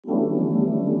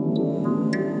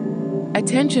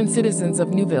Attention citizens of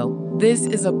Nuville, this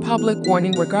is a public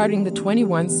warning regarding the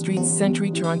 21st Street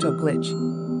Century Toronto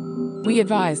glitch. We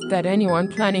advise that anyone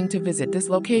planning to visit this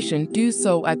location do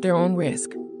so at their own risk.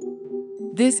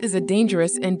 This is a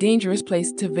dangerous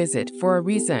place to visit for a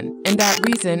reason, and that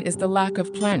reason is the lack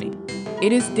of planning.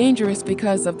 It is dangerous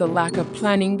because of the lack of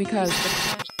planning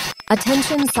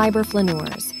Attention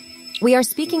cyberflaneurs. We are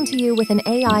speaking to you with an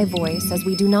AI voice as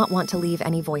we do not want to leave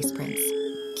any voice prints.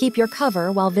 Keep your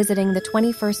cover while visiting the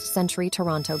 21st Century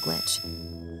Toronto glitch.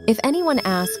 If anyone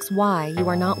asks why you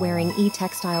are not wearing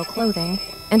e-textile clothing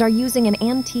and are using an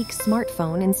antique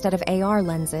smartphone instead of AR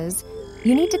lenses,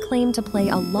 you need to claim to play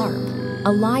a LARP,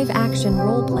 a live-action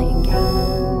role-playing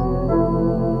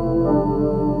game.